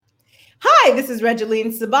Hi, this is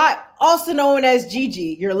Regeline Sabat, also known as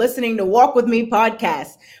Gigi. You're listening to Walk With Me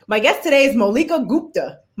podcast. My guest today is Malika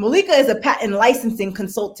Gupta. Malika is a patent licensing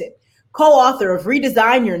consultant, co-author of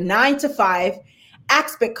Redesign Your 9 to 5,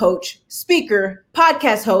 Aspect coach, speaker,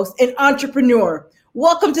 podcast host, and entrepreneur.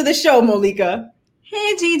 Welcome to the show, Malika.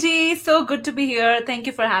 Hey Gigi, so good to be here. Thank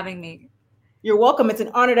you for having me. You're welcome. It's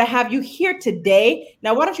an honor to have you here today.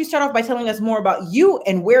 Now, why don't you start off by telling us more about you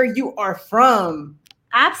and where you are from?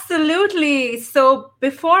 Absolutely. So,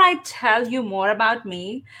 before I tell you more about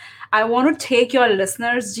me, I want to take your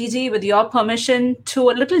listeners, Gigi, with your permission, to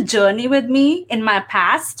a little journey with me in my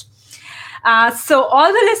past. So,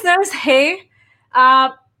 all the listeners, hey, uh,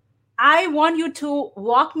 I want you to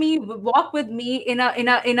walk with me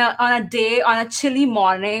on a day on a chilly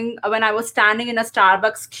morning when I was standing in a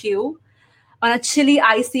Starbucks queue on a chilly,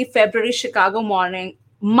 icy February Chicago morning,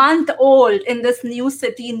 month old in this new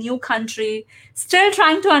city, new country, still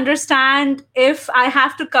trying to understand if I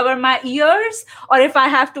have to cover my ears or if I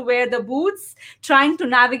have to wear the boots, trying to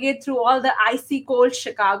navigate through all the icy cold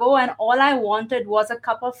Chicago. And all I wanted was a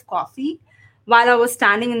cup of coffee while I was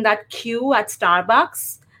standing in that queue at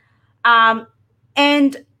Starbucks. Um,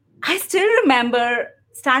 and I still remember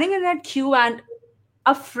standing in that queue and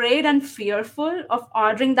afraid and fearful of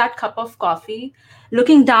ordering that cup of coffee,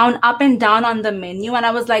 looking down, up and down on the menu. And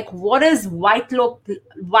I was like, what is white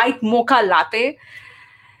mocha latte?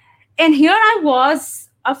 And here I was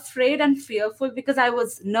afraid and fearful because I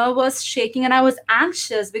was nervous, shaking, and I was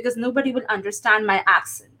anxious because nobody would understand my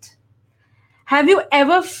accent. Have you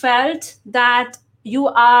ever felt that you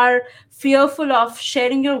are fearful of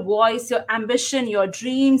sharing your voice, your ambition, your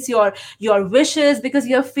dreams, your wishes because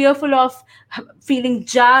you're fearful of feeling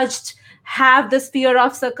judged, have this fear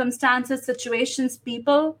of circumstances, situations,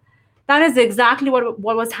 people? That is exactly what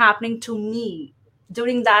was happening to me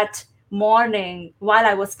during that morning while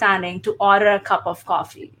I was standing to order a cup of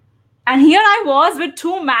coffee. And here I was with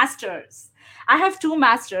two masters. I have two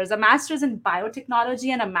masters, a master's in biotechnology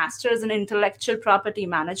and a master's in intellectual property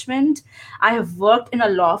management. I have worked in a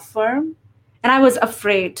law firm and I was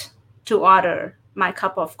afraid to order my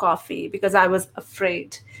cup of coffee because I was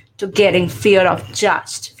afraid to getting fear of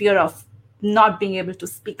judged, fear of not being able to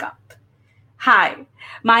speak up. Hi,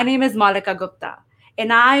 my name is Malika Gupta,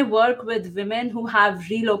 and I work with women who have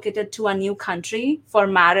relocated to a new country for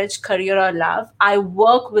marriage, career, or love. I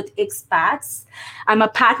work with expats. I'm a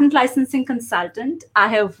patent licensing consultant. I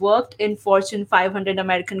have worked in Fortune 500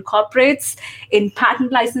 American corporates in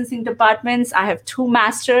patent licensing departments. I have two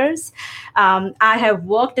masters. I have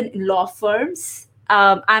worked in law firms.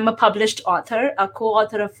 I'm a published author, a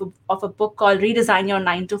co-author of a book called Redesign Your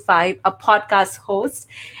 9 to 5, a podcast host,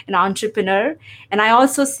 an entrepreneur. And I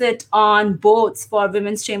also sit on boards for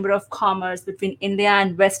Women's Chamber of Commerce between India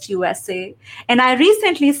and West USA. And I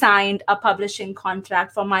recently signed a publishing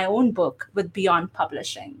contract for my own book with Beyond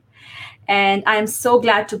Publishing. And I'm so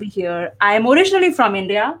glad to be here. I am originally from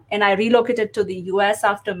India and I relocated to the US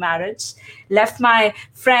after marriage, left my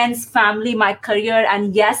friends, family, my career,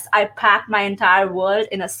 and yes, I packed my entire world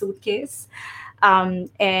in a suitcase.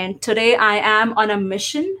 And today I am on a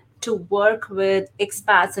mission to work with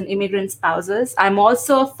expats and immigrant spouses. I'm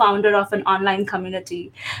also a founder of an online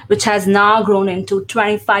community, which has now grown into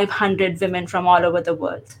 2,500 women from all over the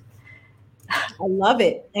world. I love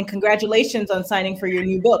it. And congratulations on signing for your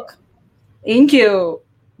new book. Thank you.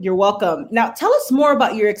 You're welcome. Now, tell us more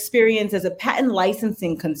about your experience as a patent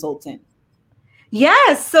licensing consultant.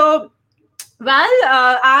 Yes. So,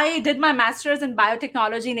 I did my master's in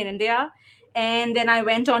biotechnology in India. And then I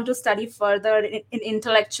went on to study further in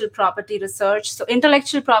intellectual property research. So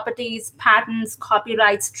intellectual properties, patents,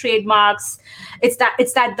 copyrights, trademarks. It's that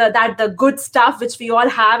the good stuff which we all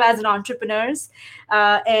have as an entrepreneurs.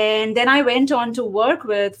 And then I went on to work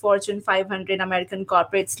with Fortune 500 American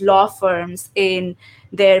corporates, law firms in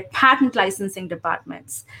their patent licensing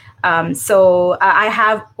departments. So I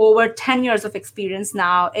have over 10 years of experience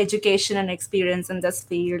now, education and experience in this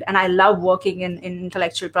field. And I love working in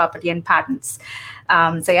intellectual property and patents.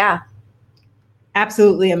 So yeah.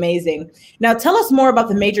 Absolutely amazing. Now, tell us more about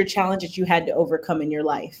the major challenges you had to overcome in your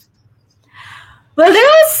life. Well, there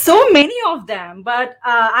are so many of them, but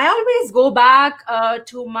I always go back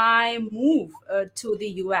to my move to the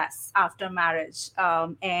US after marriage.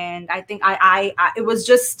 And I think it was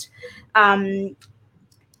just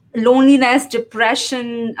loneliness,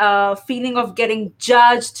 depression, feeling of getting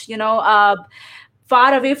judged,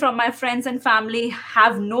 far away from my friends and family,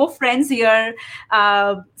 have no friends here.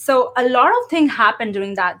 So a lot of things happened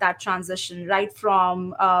during that transition, right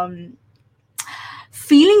from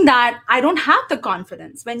feeling that I don't have the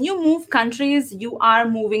confidence. When you move countries, you are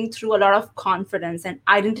moving through a lot of confidence and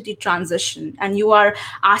identity transition, and you are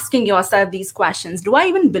asking yourself these questions: do I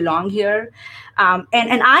even belong here?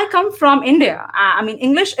 And I come from India. I mean,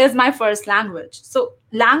 English is my first language. So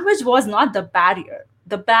language was not the barrier.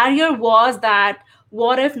 The barrier was that,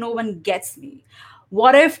 what if no one gets me?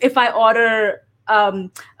 What if I order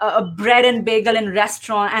a bread and bagel in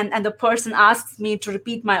restaurant, and the person asks me to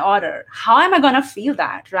repeat my order? How am I going to feel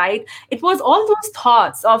that, right? It was all those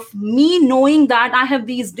thoughts of me knowing that I have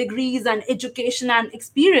these degrees and education and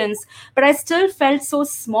experience, but I still felt so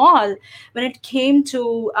small when it came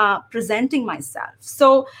to presenting myself.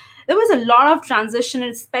 So there was a lot of transition,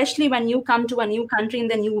 especially when you come to a new country and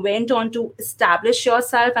then you went on to establish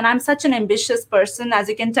yourself. And I'm such an ambitious person, as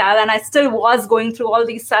you can tell, and I still was going through all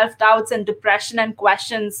these self-doubts and depression and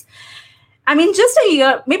questions. I mean, just a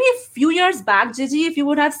year, maybe a few years back, Gigi, if you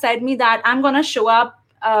would have said me that I'm going to show up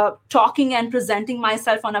talking and presenting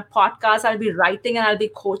myself on a podcast, I'll be writing and I'll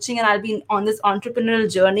be coaching and I'll be on this entrepreneurial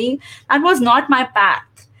journey, that was not my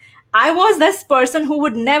path. I was this person who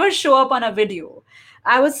would never show up on a video.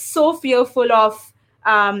 I was so fearful of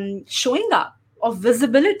showing up, of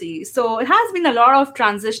visibility. So it has been a lot of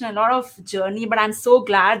transition, a lot of journey, but I'm so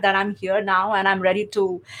glad that I'm here now and I'm ready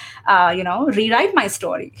to, rewrite my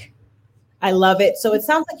story. I love it. So it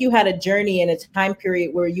sounds like you had a journey in a time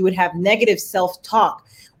period where you would have negative self-talk.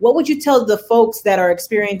 What would you tell the folks that are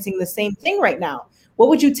experiencing the same thing right now? What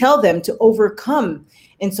would you tell them to overcome,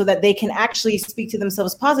 and so that they can actually speak to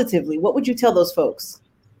themselves positively? What would you tell those folks?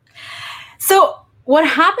 So what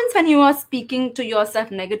happens when you are speaking to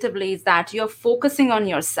yourself negatively is that you're focusing on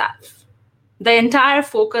yourself. The entire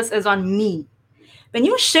focus is on me. When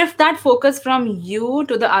you shift that focus from you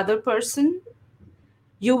to the other person,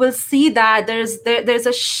 you will see that there's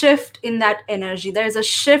a shift in that energy. There's a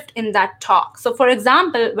shift in that talk. So for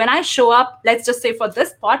example, when I show up, let's just say for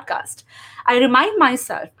this podcast, I remind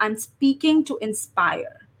myself I'm speaking to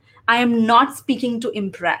inspire. I am not speaking to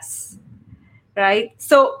impress, right?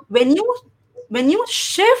 So when you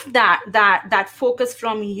shift that focus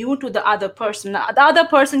from you to the other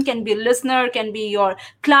person can be a listener, can be your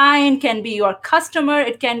client, can be your customer,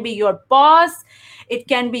 it can be your boss, it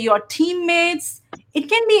can be your teammates, it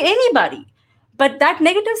can be anybody. But that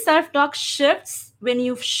negative self-talk shifts when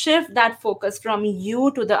you shift that focus from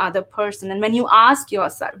you to the other person. And when you ask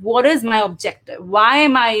yourself, what is my objective? Why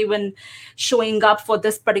am I even showing up for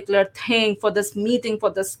this particular thing, for this meeting, for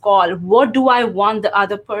this call? What do I want the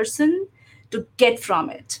other person to get from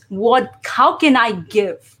it? How can I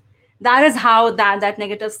give? That is how that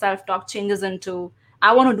negative self-talk changes into,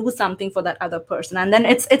 I want to do something for that other person. And then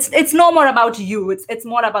it's no more about you. It's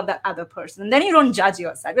more about that other person. And then you don't judge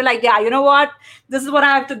yourself. You're like, yeah, you know what? This is what I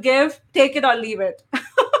have to give. Take it or leave it.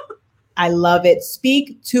 I love it.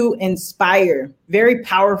 Speak to inspire. Very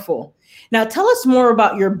powerful. Now tell us more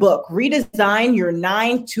about your book, Redesign Your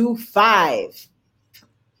 9 to 5.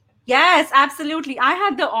 Yes, absolutely. I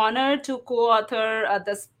had the honor to co-author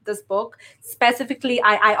this book. Specifically,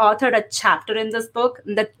 I authored a chapter in this book.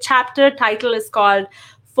 The chapter title is called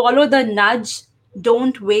Follow the Nudge,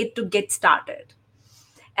 Don't Wait to Get Started.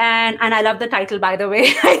 And I love the title, by the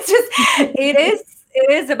way. It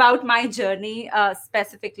is about my journey.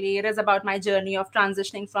 Specifically, it is about my journey of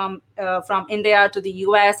transitioning from India to the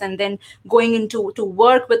US, and then going into to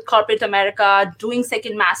work with corporate America, doing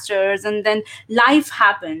second masters, and then life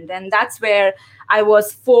happened, and that's where I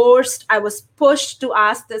was pushed to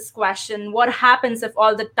ask this question: what happens if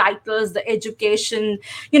all the titles, the education,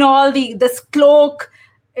 all this cloak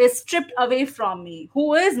is stripped away from me?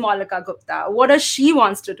 Who is Maulika Gupta? What does she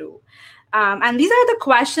wants to do? And these are the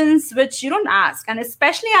questions which you don't ask. And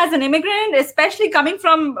especially as an immigrant, especially coming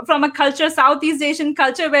from a culture, Southeast Asian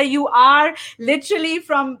culture, where you are literally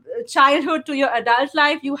from childhood to your adult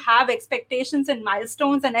life, you have expectations and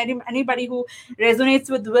milestones, and anybody who resonates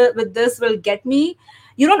with this will get me.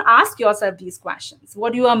 You don't ask yourself these questions.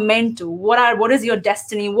 What you are meant to, what is your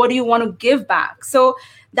destiny? What do you want to give back? So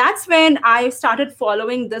that's when I started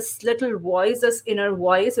following this little voice, this inner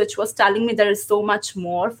voice, which was telling me there is so much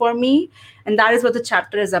more for me. And that is what the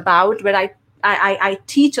chapter is about, where I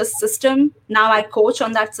teach a system. Now I coach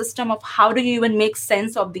on that system of how do you even make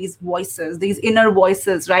sense of these voices, these inner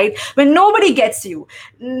voices, right? When nobody gets you,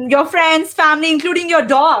 your friends, family, including your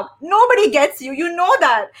dog, nobody gets you, you know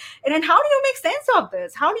that. And then how do you make sense of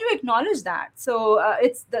this? How do you acknowledge that? So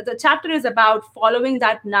it's the chapter is about following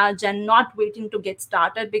that nudge and not waiting to get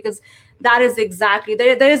started, because that is exactly,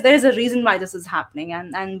 there is a reason why this is happening.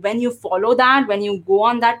 And when you follow that, when you go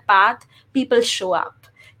on that path, people show up.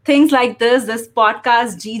 things like this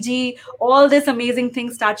podcast, Gigi, all these amazing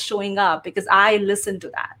things start showing up because I listen to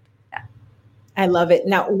that. Yeah. I love it.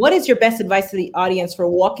 Now, what is your best advice to the audience for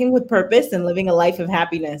walking with purpose and living a life of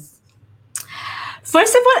happiness?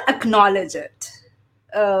 First of all, acknowledge it.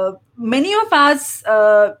 Many of us,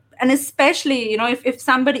 and especially,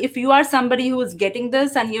 if you are somebody who is getting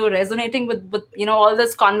this and you're resonating with all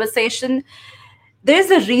this conversation, there's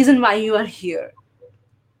a reason why you are here.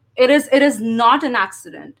 It is not an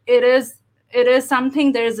accident. It is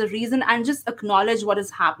something. There is a reason, and just acknowledge what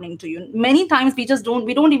is happening to you. Many times we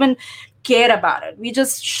don't even care about it. We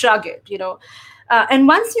just shrug it, and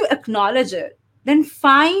once you acknowledge it, then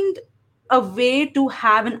find a way to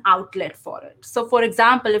have an outlet for it. So for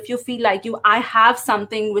example, if you feel like I have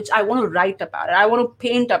something which I want to write about it, I want to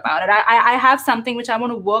paint about it, I have something which I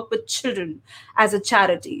want to work with children as a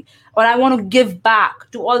charity, or I want to give back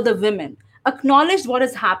to all the women. Acknowledge what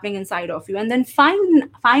is happening inside of you, and then find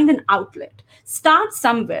an outlet. Start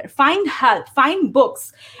somewhere, find help, find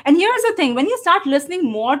books. And here's the thing, when you start listening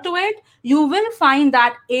more to it, you will find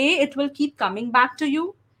that it will keep coming back to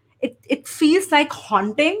you. It feels like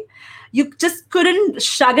haunting. You just couldn't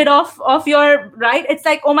shrug it off your right. It's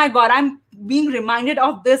like, oh my God, I'm being reminded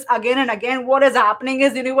of this again and again. What is happening?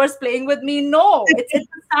 Is universe playing with me? No, it's a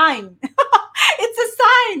sign. It's a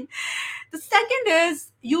sign. The second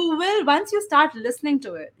is, once you start listening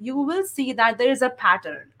to it, you will see that there is a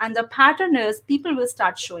pattern. And the pattern is, people will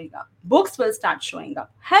start showing up. Books will start showing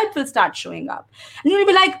up. Help will start showing up. And you'll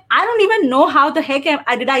be like, I don't even know how the heck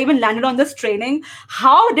did I even landed on this training?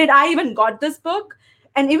 How did I even got this book?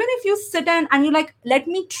 And even if you sit and you like, let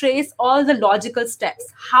me trace all the logical steps.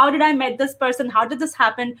 How did I met this person? How did this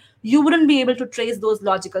happen? You wouldn't be able to trace those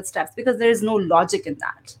logical steps because there is no logic in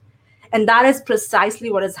that. And that is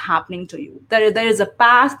precisely what is happening to you. There is a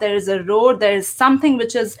path, there is a road, there is something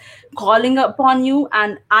which is calling upon you.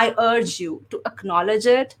 And I urge you to acknowledge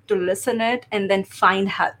it, to listen it, and then find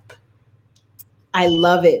help. I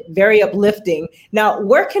love it. Very uplifting. Now,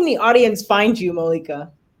 where can the audience find you,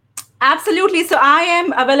 Maulika? Absolutely. So I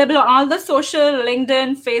am available on all the social,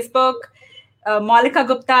 LinkedIn, Facebook, Maulika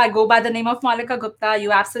Gupta. I go by the name of Maulika Gupta.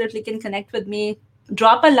 You absolutely can connect with me.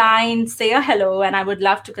 Drop a line, say a hello, and I would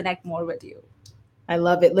love to connect more with you. I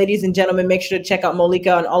love it. Ladies and gentlemen, make sure to check out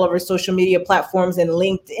Maulika on all of her social media platforms and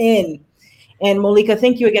LinkedIn. And Maulika,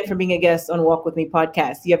 thank you again for being a guest on Walk With Me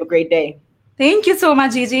podcast. You have a great day. Thank you so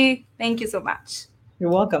much, Gigi. Thank you so much. You're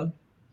welcome.